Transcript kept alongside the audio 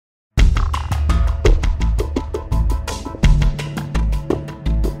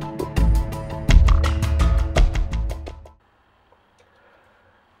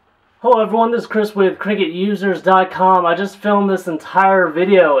Hello everyone, this is Chris with CricketUsers.com. I just filmed this entire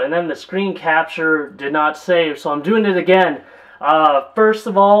video and then the screen capture did not save, so I'm doing it again. First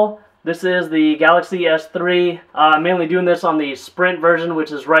of all, this is the Galaxy S3. I'm mainly doing this on the Sprint version,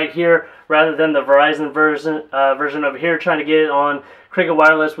 which is right here, rather than the Verizon version over here, trying to get it on Cricket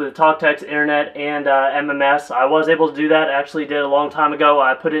Wireless with TalkText, Internet, and MMS. I was able to do that, actually did a long time ago.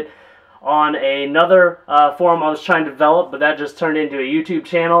 I put it on another forum I was trying to develop, but that just turned into a YouTube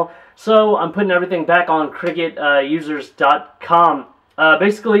channel. So I'm putting everything back on CricketUsers.com.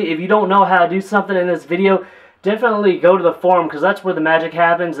 Basically, if you don't know how to do something in this video, definitely go to the forum, because that's where the magic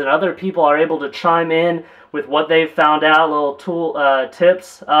happens and other people are able to chime in with what they've found out, little tool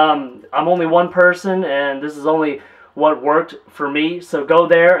tips. I'm only one person and this is only what worked for me, so go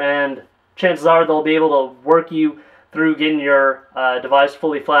there and chances are they'll be able to work you through getting your device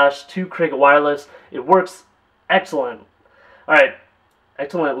fully flashed to Cricket Wireless. It works excellent. Alright,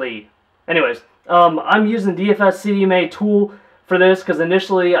 excellently. Anyways, I'm using DFS CDMA tool for this because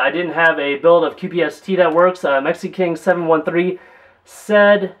initially I didn't have a build of QPST that works. MexiKing713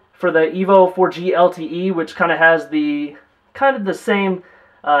 said for the Evo 4G LTE, which kind of has the same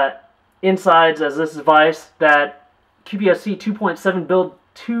insides as this device, that QPST 2.7 build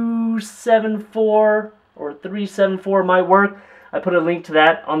 274 or 374 might work. I put a link to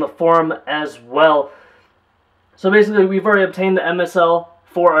that on the forum as well. So basically, we've already obtained the MSL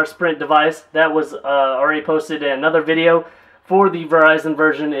for our Sprint device. That was already posted in another video. For the Verizon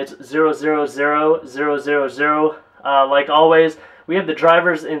version, it's 000000. Like always, we have the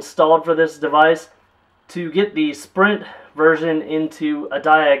drivers installed for this device. To get the Sprint version into a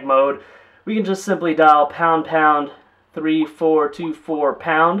diag mode, we can just simply dial pound pound 3424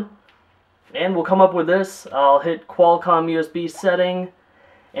 pound, and we'll come up with this. I'll hit Qualcomm USB setting,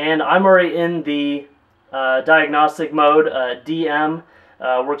 and I'm already in the diagnostic mode. DM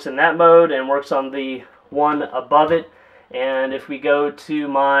works in that mode and works on the one above it. And if we go to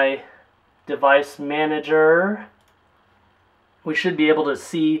my device manager, we should be able to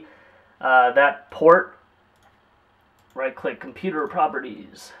see that port. Right click computer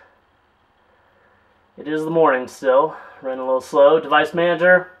properties. It is the morning still, running a little slow. Device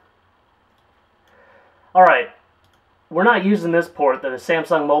manager. Alright, we're not using this port that the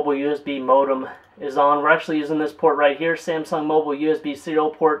Samsung Mobile USB modem is on. We're actually using this port right here, Samsung Mobile USB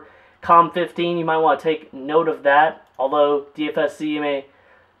serial port COM15. You might want to take note of that, although DFS CDMA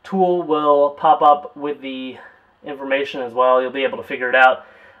tool will pop up with the information as well. You'll be able to figure it out.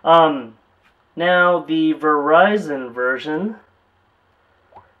 Now, the Verizon version,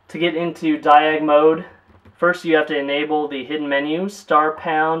 to get into diag mode, first you have to enable the hidden menu, star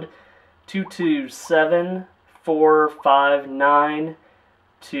pound 227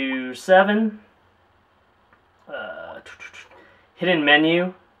 45927. Hidden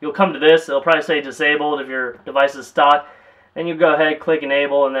menu. You'll come to this. It'll probably say disabled if your device is stock. Then you go ahead, click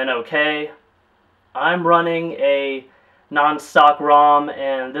enable, and then OK. I'm running a non-stock ROM,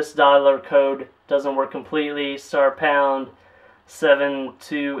 and this dialer code doesn't work completely. Star pound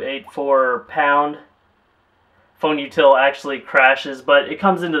 7284 pound. Phone util actually crashes, but it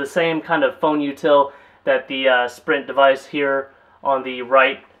comes into the same kind of phone util that the Sprint device here on the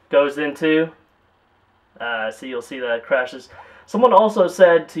right goes into. So you'll see that it crashes. Someone also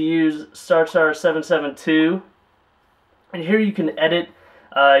said to use **772, and here you can edit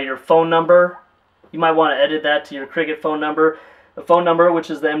your phone number. You might want to edit that to your Cricket phone number. The phone number, which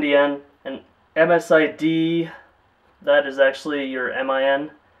is the MDN, and MSID, that is actually your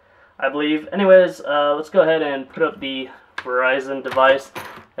MIN, I believe. Anyways, let's go ahead and put up the Verizon device.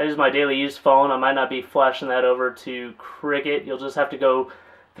 That is my daily use phone. I might not be flashing that over to Cricket. You'll just have to go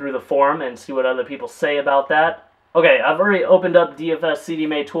through the forum and see what other people say about that. Okay, I've already opened up DFS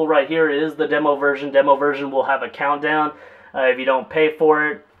CDMA tool right here. It is the demo version. Demo version will have a countdown if you don't pay for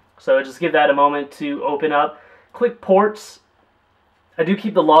it. So just give that a moment to open up. Click ports. I do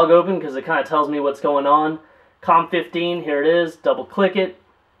keep the log open because it kind of tells me what's going on. COM15, here it is. Double click it.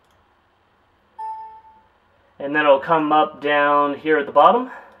 And then it'll come up down here at the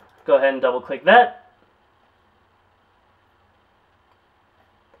bottom. Go ahead and double click that.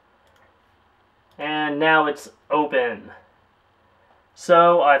 And now it's open.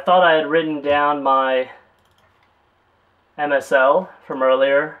 So I thought I had written down my MSL from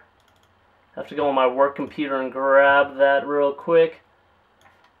earlier. I have to go on my work computer and grab that real quick.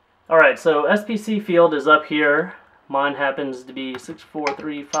 Alright, so SPC field is up here. Mine happens to be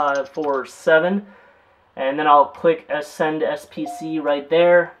 643547. And then I'll click Send SPC right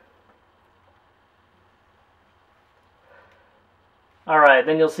there. Alright,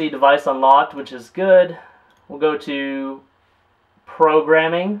 then you'll see device unlocked, which is good. We'll go to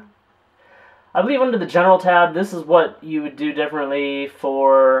programming. I believe under the General tab, this is what you would do differently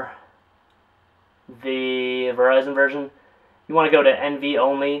for the Verizon version. You want to go to NV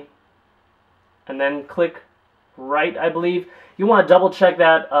only, and then click right, I believe. You want to double check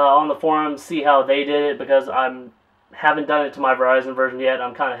that on the forum, see how they did it, because I haven't done it to my Verizon version yet.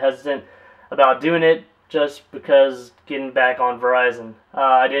 I'm kind of hesitant about doing it just because getting back on Verizon.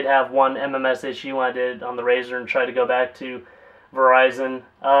 I did have one MMS issue when I did on the Razr and tried to go back to Verizon.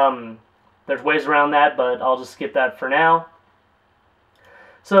 There's ways around that, but I'll just skip that for now.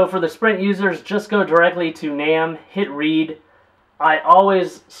 So for the Sprint users, just go directly to NAM, hit read. I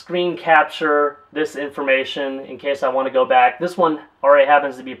always screen capture this information in case I want to go back. This one already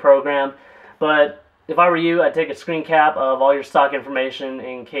happens to be programmed, but if I were you, I'd take a screen cap of all your stock information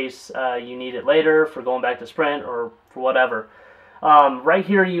in case you need it later for going back to Sprint or for whatever. Right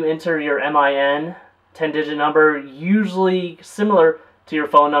here you enter your MIN, 10-digit number, usually similar to your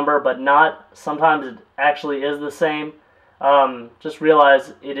phone number, but not. Sometimes it actually is the same. Just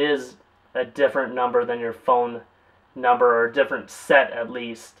realize it is a different number than your phone number, or a different set at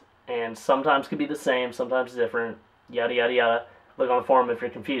least, and sometimes could be the same, sometimes different, yada yada yada. Look on the forum if you're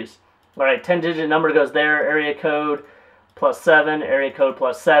confused. Alright, 10-digit number goes there, area code +7, area code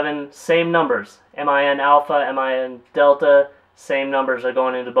 +7, same numbers, MIN alpha, MIN delta, same numbers are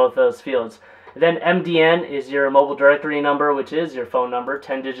going into both those fields. Then MDN is your mobile directory number, which is your phone number.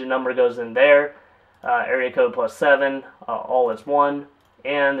 10-digit number goes in there, area code +7, all is 1,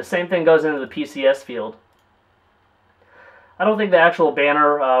 and the same thing goes into the PCS field. I don't think the actual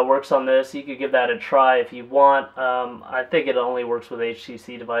banner works on this. You could give that a try if you want. I think it only works with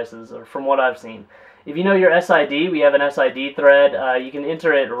HTC devices, or from what I've seen. If you know your SID, we have an SID thread. You can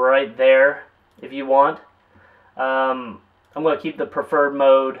enter it right there if you want. I'm going to keep the preferred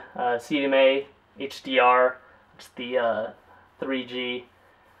mode, CDMA, HDR, it's the 3G.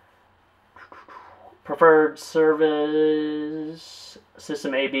 Preferred service,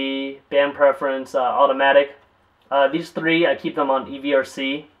 system AB, band preference, automatic. These three, I keep them on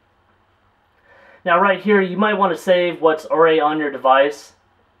EVRC. Now right here, you might want to save what's already on your device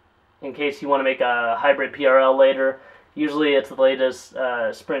in case you want to make a hybrid PRL later. Usually it's the latest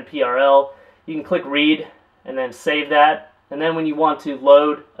Sprint PRL. You can click read and then save that. And then when you want to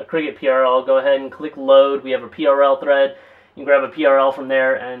load a Cricket PRL, go ahead and click load. We have a PRL thread. You can grab a PRL from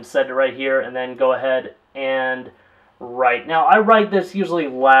there and set it right here, and then go ahead and write. Now I write this usually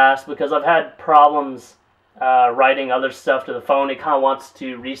last because I've had problems writing other stuff to the phone. It kind of wants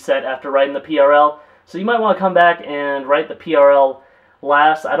to reset after writing the PRL. So you might want to come back and write the PRL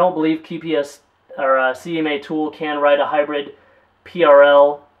last. I don't believe QPS or CDMA tool can write a hybrid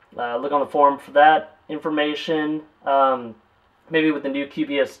PRL. Look on the forum for that information. Maybe with the new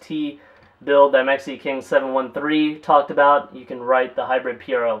QPST build that Mexi King 713 talked about, you can write the hybrid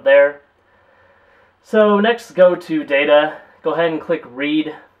PRL there. So next, go to data. Go ahead and click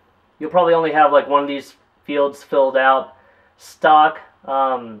read. You'll probably only have like one of these fields filled out. Stock,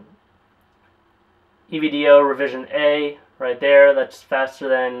 EVDO revision A, right there. That's faster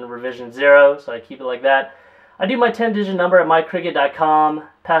than revision 0, so I keep it like that. I do my 10-digit number at mycricket.com,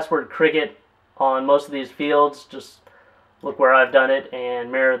 password cricket on most of these fields. Just look where I've done it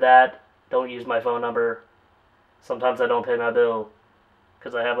and mirror that. Don't use my phone number. Sometimes I don't pay my bill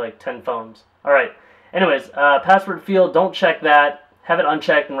because I have like 10 phones. Alright, anyways, password field, don't check that. Have it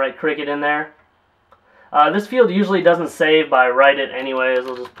unchecked and write cricket in there. This field usually doesn't save, but I write it anyways.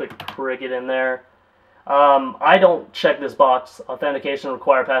 I'll just put cricket in there. I don't check this box. Authentication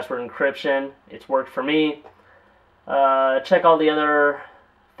require password encryption. It's worked for me. Check all the other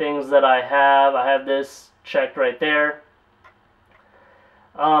things that I have. I have this checked right there.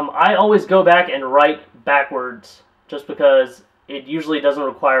 I always go back and write backwards just because it usually doesn't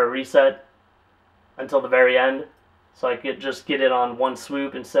require a reset until the very end. So I could just get it on one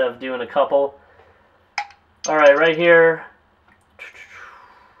swoop instead of doing a couple. Alright, right here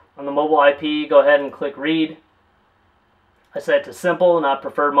on the mobile IP, go ahead and click read. I set it to simple, not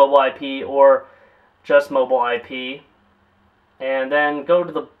preferred mobile IP or just mobile IP. And then go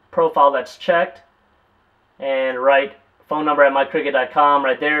to the profile that's checked and write phone number at mycricket.com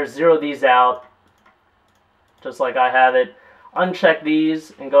right there. Zero these out, just like I have it. Uncheck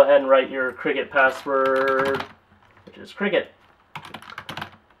these and go ahead and write your Cricket password, which is cricket.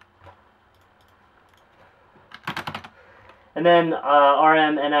 And then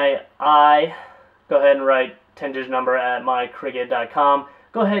RMNAI, go ahead and write 10-digit number at mycricket.com.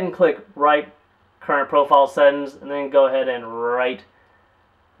 Go ahead and click write current profile settings, and then go ahead and write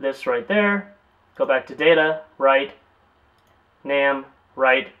this right there. Go back to data, write, NAM,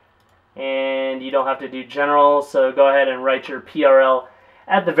 write, and you don't have to do general, so go ahead and write your PRL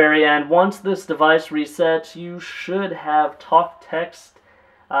at the very end, once this device resets, you should have talk text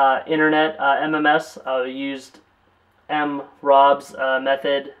internet MMS. I used Rob's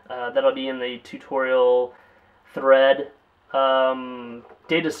method. That'll be in the tutorial thread.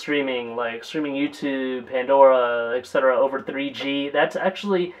 Data streaming, like streaming YouTube, Pandora, etc. over 3G. That's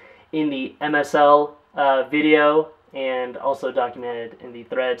actually in the MSL video and also documented in the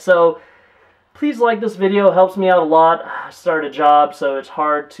thread. So please like this video, it helps me out a lot. I started a job, so it's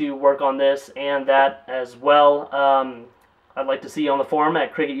hard to work on this and that as well. I'd like to see you on the forum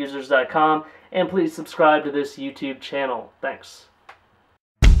at cricketusers.com, and please subscribe to this YouTube channel. Thanks.